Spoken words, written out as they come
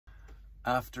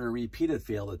after repeated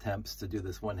failed attempts to do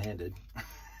this one-handed,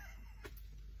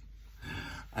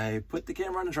 I put the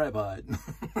camera on a tripod.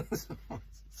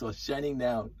 So it's shining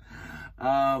down.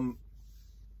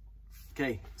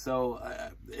 Okay, so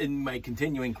in my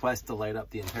continuing quest to light up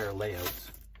the entire layout,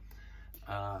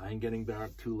 I'm getting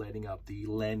back to lighting up the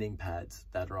landing pads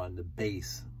that are on the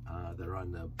base, that are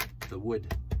on the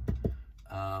wood.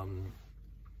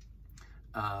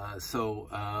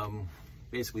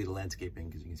 Basically the landscaping,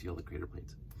 because you can see all the crater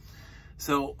plates.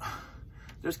 So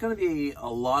there's going to be a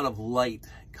lot of light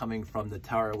coming from the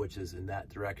tower, which is in that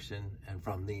direction, and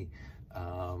from the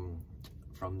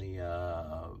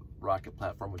rocket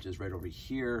platform, which is right over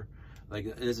here.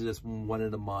 Like, this is just one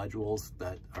of the modules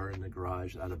that are in the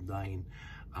garage out of 9.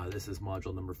 This is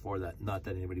module number 4. That not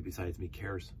that anybody besides me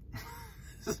cares.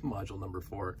 This is module number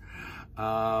 4.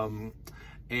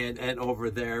 And over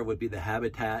there would be the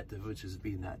habitat, which is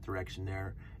be in that direction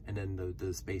there, and then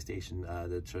the space station,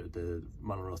 the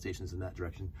monorail stations in that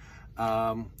direction.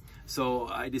 So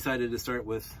I decided to start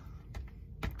with,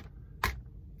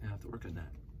 I have to work on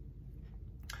that.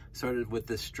 Started with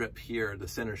this strip here, the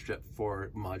center strip for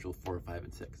module 4, 5,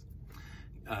 and 6.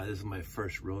 This is my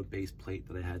first road base plate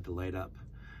that I had to light up.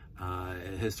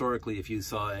 Historically, if you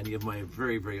saw any of my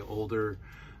very, very older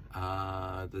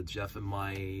the Jeff and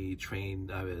my train,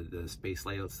 the space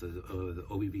layouts, the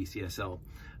OBB CSL,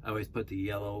 I always put the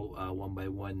yellow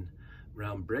 1x1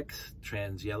 round bricks,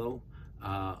 trans yellow,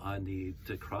 on the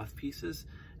cross pieces,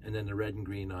 and then the red and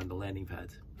green on the landing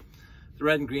pads. The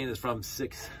red and green is from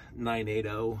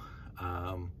 6980.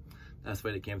 That's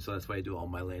why they came, so that's why I do all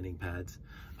my landing pads.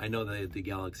 I know that the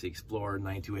Galaxy Explorer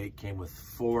 928 came with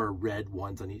 4 red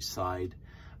ones on each side.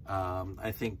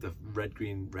 I think the red,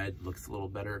 green, red looks a little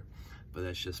better, but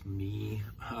that's just me.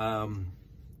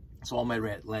 So all my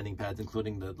landing pads,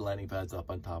 including the landing pads up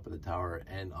on top of the tower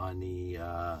and on the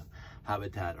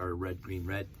habitat, are red, green,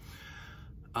 red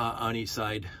on each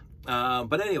side.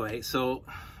 But anyway, so,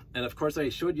 and of course I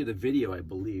showed you the video, I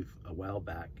believe, a while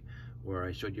back, where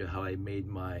I showed you how I made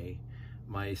my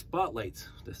spotlights.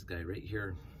 This guy right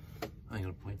here, I'm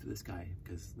gonna point to this guy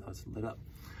because now it's lit up.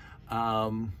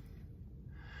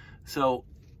 So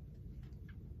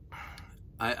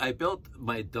I built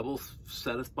my double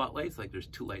set of spotlights, like there's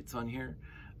 2 lights on here.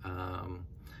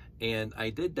 And I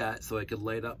did that so I could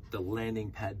light up the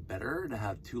landing pad better, to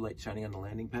have 2 lights shining on the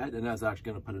landing pad. And I was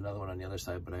actually gonna put another one on the other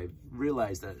side, but I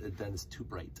realized that then it's too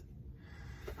bright.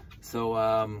 So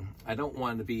I don't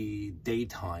want to be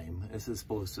daytime. This is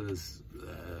supposed to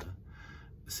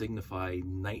signify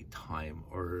nighttime,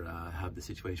 or have the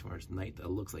situation where it's night, it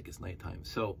looks like it's nighttime.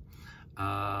 So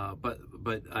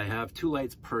but I have 2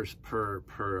 lights per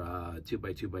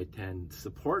 2x2x10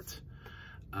 support,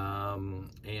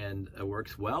 and it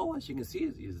works well. As you can see,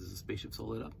 it uses the spaceship so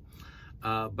lit up.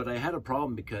 But I had a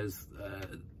problem because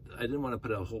I didn't want to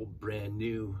put a whole brand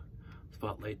new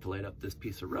spotlight to light up this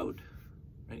piece of road,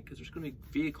 right? Because there's going to be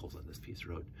vehicles on this piece of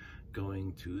road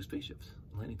going to spaceships,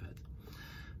 landing pads.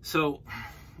 So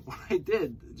what I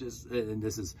did, and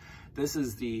this is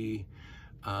the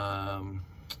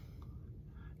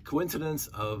coincidence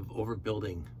of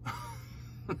overbuilding.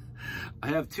 I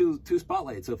have two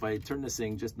spotlights, so if I turn this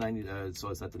thing just 90, so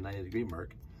it's at the 90-degree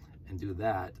mark, and do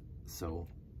that, so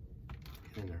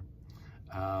get in there.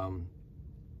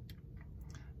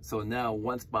 So now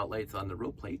 1 spotlight's on the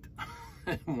road plate,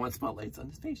 and 1 spotlight's on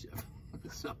the spaceship.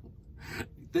 So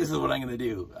this is what I'm gonna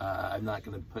do. I'm not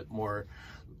gonna put more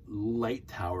light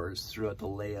towers throughout the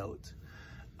layout,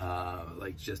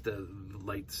 like just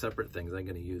light separate things. I'm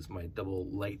going to use my double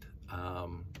light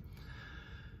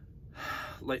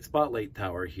spotlight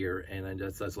tower here, and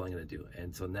that's what I'm going to do.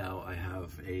 And so now I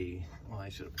have well, I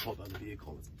should have pulled on the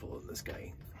vehicle. Let's pull on this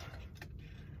guy.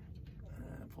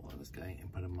 Pull on this guy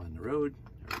and put him on the road.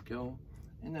 There we go.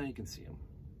 And now you can see him.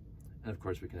 And of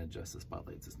course we can adjust the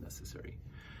spotlights as necessary.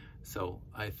 So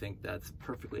I think that's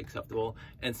perfectly acceptable.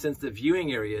 And since the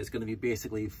viewing area is going to be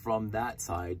basically from that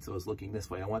side, so it's looking this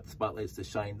way, I want the spotlights to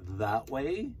shine that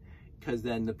way, because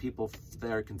then the people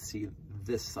there can see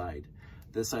this side.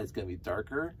 This side is going to be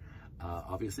darker,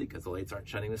 obviously, because the lights aren't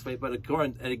shining this way. But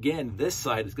again, this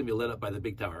side is going to be lit up by the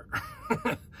big tower.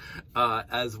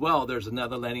 As well, there's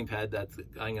another landing pad that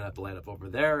I'm going to have to light up over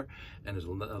there, and there's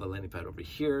another landing pad over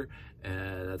here,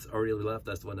 and that's already lit up.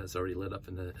 That's the one that's already lit up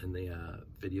in the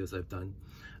videos I've done.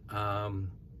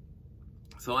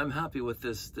 So I'm happy with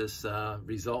this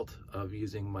result of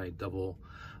using my double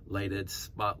lighted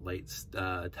spotlights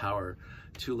tower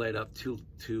to light up two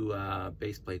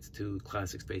base plates, 2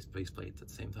 classic space base plates at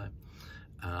the same time.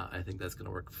 I think that's going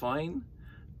to work fine,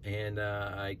 and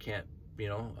I can't, you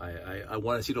know, I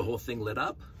want to see the whole thing lit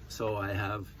up, So I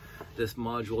have this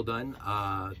module done.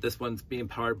 This one's being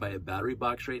powered by a battery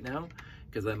box right now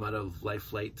because I'm out of life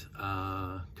flight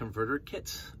converter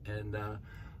kits, and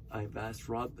I've asked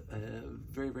Rob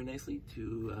very, very nicely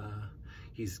to,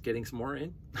 he's getting some more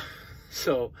in.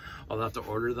 So I'll have to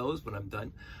order those when I'm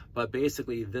done. But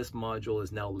basically this module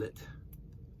is now lit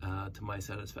to my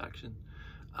satisfaction.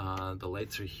 The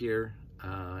lights are here,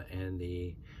 and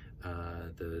the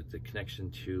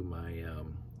connection to my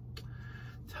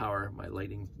tower, my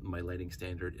lighting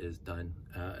standard is done.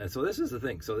 And so this is the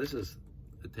thing. So this is,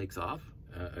 it takes off.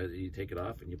 You take it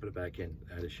off and you put it back in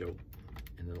at a show,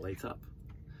 and then it lights up.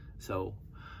 So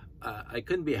I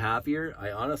couldn't be happier.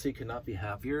 I honestly could not be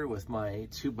happier with my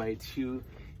 2x2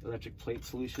 electric plate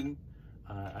solution.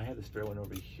 I had a spare one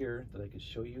over here that I could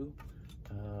show you.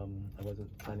 I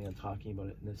wasn't planning on talking about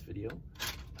it in this video.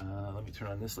 Let me turn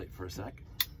on this light for a sec,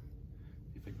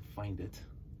 see if I can find it.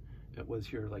 It was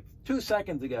here like 2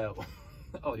 seconds ago.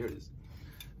 Oh, here it is.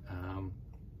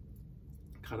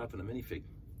 Caught up in a minifig.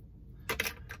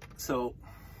 So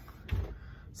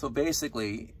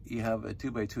basically you have a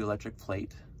 2x2 electric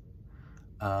plate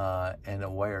and a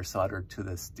wire soldered to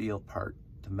the steel part,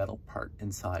 the metal part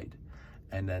inside.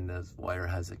 And then this wire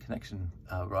has a connection,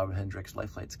 Robert Hendricks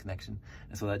Life Lights connection.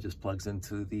 And so that just plugs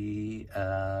into the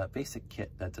basic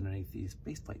kit that's underneath these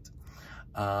base plates.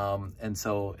 And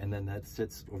then that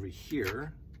sits over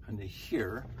here, under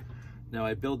here. Now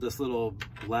I build this little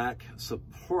black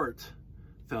support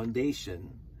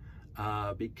foundation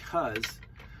because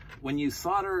when you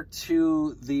solder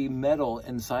to the metal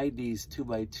inside these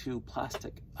 2x2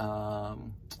 plastic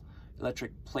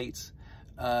electric plates,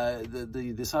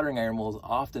 the soldering iron will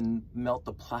often melt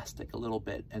the plastic a little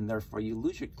bit, and therefore you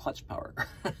lose your clutch power.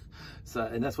 So,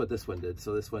 and that's what this one did.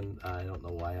 So this one, I don't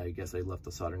know why, I guess I left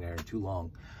the soldering iron too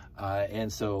long.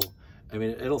 And so, I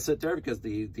mean, it'll sit there because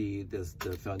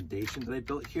the foundation that I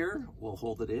built here will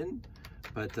hold it in.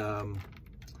 But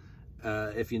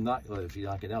if you knock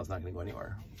it out, it's not gonna go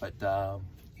anywhere. But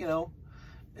you know,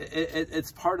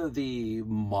 it's part of the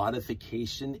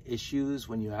modification issues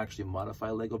when you actually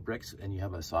modify Lego bricks and you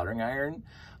have a soldering iron.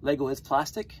 Lego is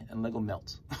plastic and Lego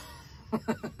melts.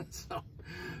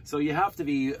 So you have to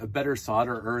be a better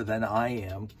solderer than I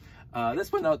am.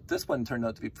 This one turned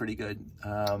out to be pretty good.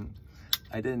 I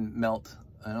didn't melt.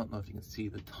 I don't know if you can see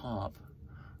the top.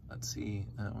 Let's see,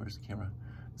 where's the camera?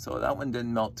 So that one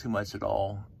didn't melt too much at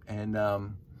all.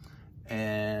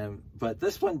 But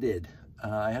this one did.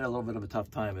 I had a little bit of a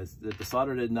tough time. The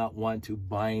solder did not want to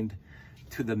bind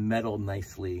to the metal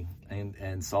nicely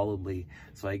and solidly.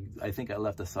 So I think I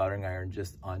left the soldering iron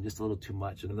just a little too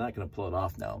much, and I'm not going to pull it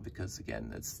off now because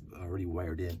again, it's already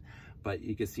wired in. But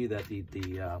you can see that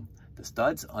the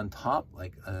studs on top,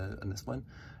 like on this one,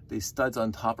 the studs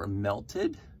on top are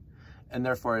melted, and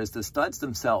therefore it's the studs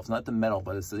themselves, not the metal,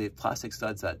 but it's the plastic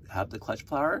studs that have the clutch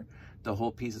plier. The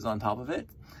whole piece is on top of it.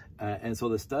 And so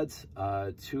the studs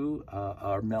too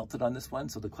are melted on this one,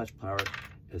 so the clutch plier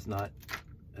is not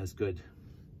as good.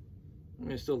 I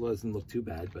mean, it still doesn't look too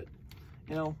bad, but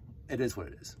you know, it is what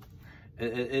it is.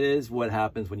 It is what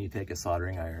happens when you take a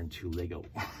soldering iron to Lego.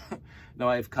 Now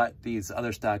I've cut these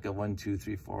other stack of 1, 2,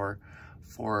 3, 4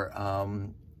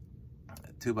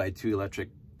 2x2 electric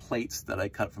plates that I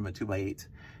cut from a 2x8,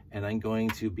 and I'm going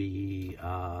to be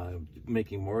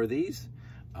making more of these.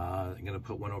 I'm going to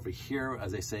put one over here,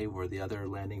 as I say, where the other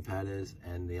landing pad is,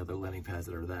 and the other landing pads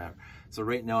that are there. So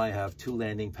right now I have 2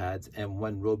 landing pads and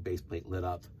 1 road base plate lit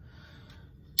up.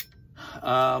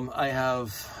 I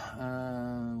have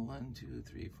 1, 2,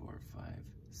 3, 4,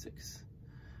 5,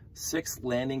 6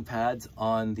 landing pads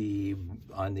on the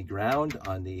ground,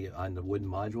 on the wooden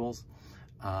modules,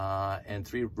 and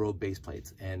 3 road base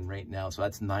plates. And right now, so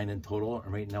that's 9 in total.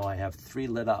 And right now I have 3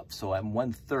 lit up. So I'm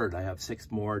 1/3. I have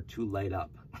 6 more to light up,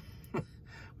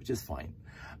 which is fine.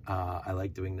 I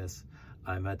like doing this.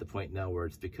 I'm at the point now where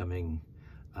it's becoming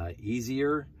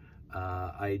easier.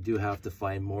 I do have to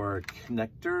find more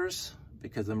connectors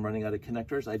because I'm running out of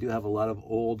connectors. I do have a lot of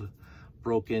old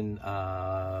broken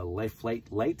life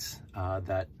flight lights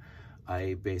that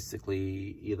I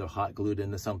basically either hot glued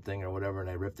into something or whatever, and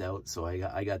I ripped out. So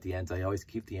I got the ends. I always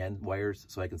keep the end wires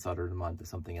so I can solder them onto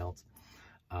something else.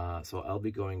 So I'll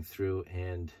be going through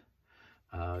and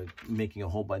making a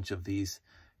whole bunch of these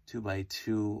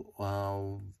 2x2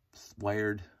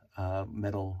 wired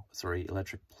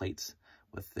electric plates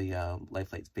with the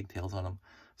life lights pigtails on them,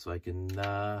 so I can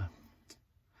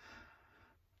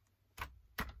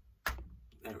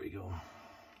there we go.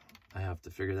 I have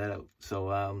to figure that out. So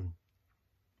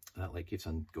that light keeps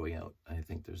on going out. I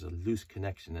think there's a loose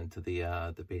connection into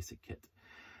the basic kit.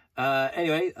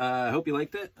 Anyway, I hope you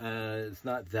liked it. It's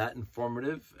not that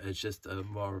informative. It's just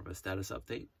more of a status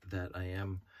update that I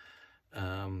am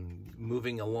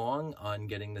moving along on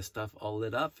getting this stuff all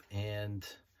lit up, and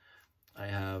I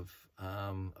have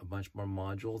a bunch more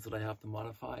modules that I have to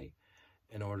modify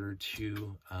in order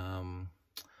to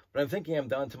but I'm thinking I'm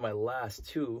down to my last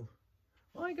two.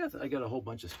 Well, I guess I got a whole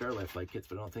bunch of spare light kits,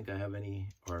 but I don't think I have any,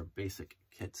 or basic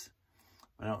kits.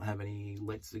 I don't have any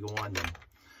lights to go on them.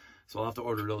 So I'll have to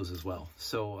order those as well.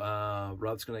 So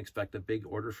Rob's going to expect a big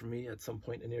order from me at some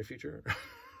point in the near future.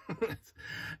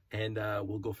 And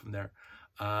we'll go from there.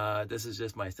 This is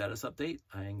just my status update.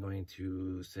 I'm going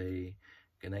to say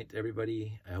good night to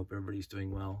everybody. I hope everybody's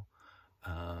doing well.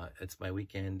 It's my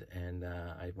weekend, and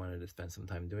I wanted to spend some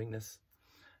time doing this.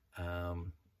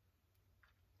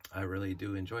 I really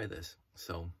do enjoy this.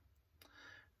 So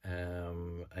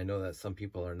I know that some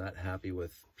people are not happy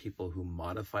with people who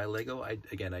modify Lego.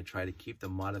 Again, I try to keep the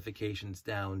modifications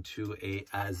down to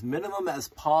as minimum as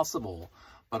possible,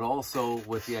 but also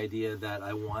with the idea that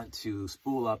I want to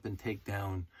spool up and take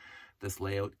down this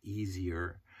layout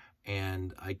easier.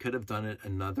 And I could have done it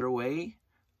another way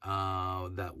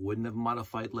that wouldn't have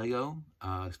modified Lego,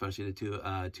 especially the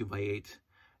 2x8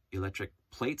 electric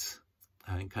plates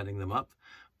and cutting them up.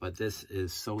 But this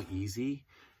is so easy,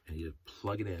 and you just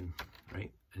plug it in,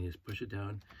 right? And you just push it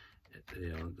down.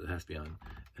 It has to be on,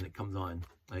 and it comes on.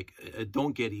 Like, it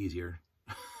don't get easier.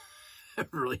 It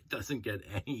really doesn't get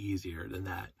any easier than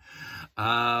that.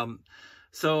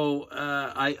 So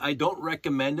I don't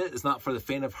recommend it. It's not for the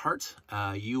faint of heart.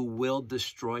 You will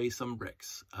destroy some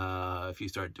bricks if you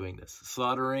start doing this.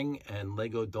 Soldering and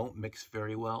Lego don't mix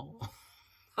very well.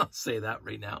 I'll say that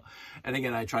right now. And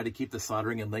again, I try to keep the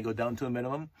soldering and Lego down to a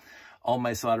minimum. All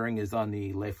my soldering is on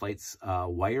the Lifelight's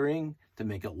wiring to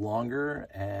make it longer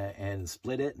and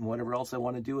split it and whatever else I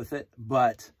want to do with it.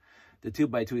 But the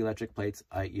 2x2 electric plates,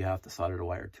 you have to solder the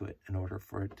wire to it in order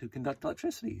for it to conduct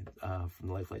electricity from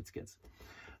the Lifelight's kits.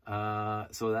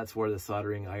 So that's where the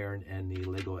soldering iron and the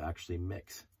Lego actually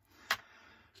mix.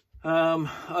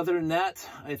 Other than that,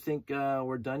 I think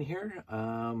we're done here.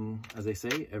 As I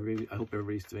say, I hope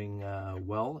everybody's doing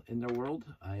well in their world.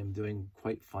 I am doing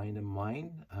quite fine in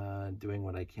mine, doing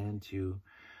what I can to...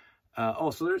 oh,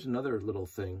 so there's another little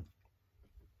thing.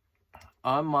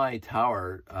 On my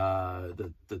tower,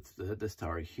 this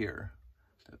tower here,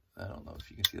 I don't know if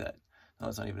you can see that. No,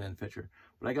 it's not even in the picture.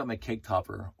 But I got my cake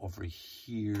topper over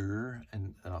here,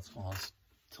 and I'll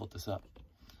tilt this up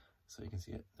so you can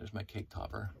see it. There's my cake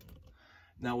topper.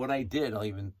 Now what I did, I'll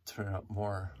even turn it up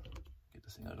more, get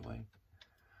this thing out of the way.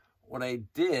 What I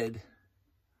did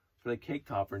for the cake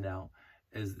topper now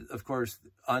is, of course,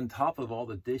 on top of all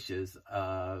the dishes,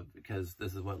 because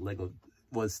this is what Lego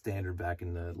was standard back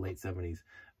in the late 70s,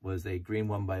 was a green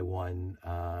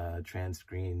 1x1 trans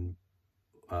green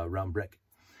round brick.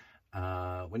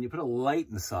 When you put a light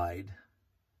inside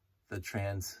the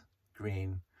trans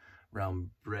green round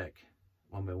brick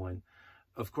 1x1,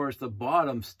 of course the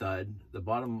bottom stud, the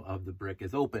bottom of the brick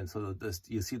is open, so that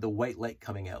you see the white light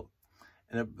coming out,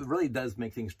 and it really does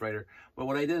make things brighter. But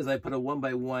what I did is I put a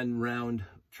 1x1 round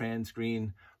trans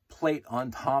green plate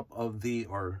on top of the,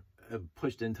 or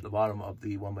pushed into the bottom of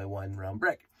the 1x1 round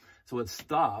brick, so it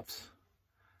stops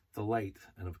the light,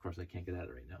 and of course I can't get at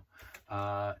it right now.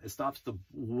 It stops the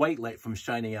white light from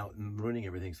shining out and ruining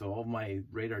everything. So all my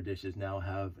radar dishes now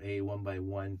have a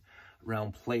 1x1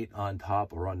 round plate on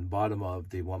top or on the bottom of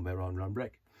the 1x1 round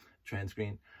brick trans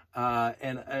green.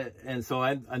 And so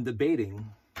I'm debating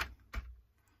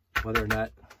whether or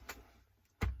not,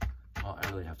 well, I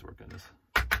really have to work on this.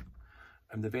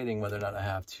 I'm debating whether or not I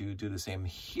have to do the same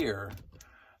here.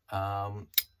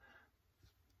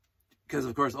 Because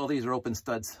of course all these are open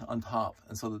studs on top,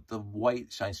 and so the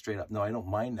white shines straight up. No, I don't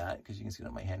mind that, because you can see it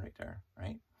on my hand right there,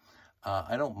 right?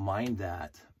 I don't mind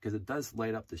that because it does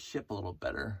light up the ship a little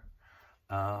better.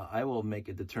 I will make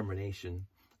a determination.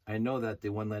 I know that the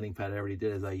one landing pad I already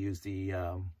did is I used the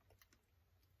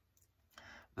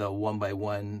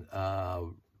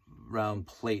 1x1 round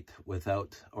plate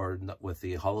without, or with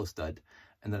the hollow stud,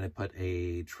 and then I put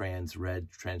a trans red,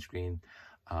 trans green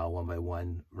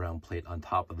 1x1 round plate on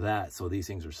top of that. So these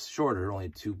things are shorter, only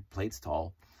 2 plates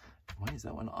tall. Why is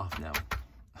that one off now?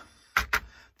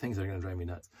 Things are going to drive me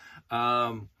nuts.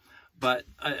 But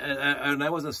I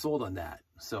wasn't sold on that,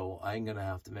 so I'm going to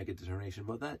have to make a determination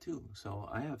about that too. So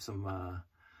I have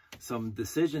some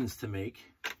decisions to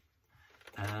make,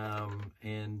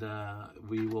 and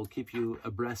we will keep you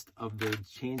abreast of the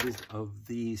changes of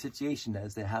the situation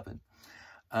as they happen.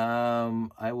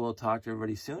 I will talk to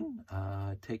everybody soon.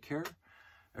 Take care.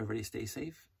 Everybody stay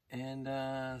safe, and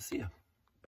see ya.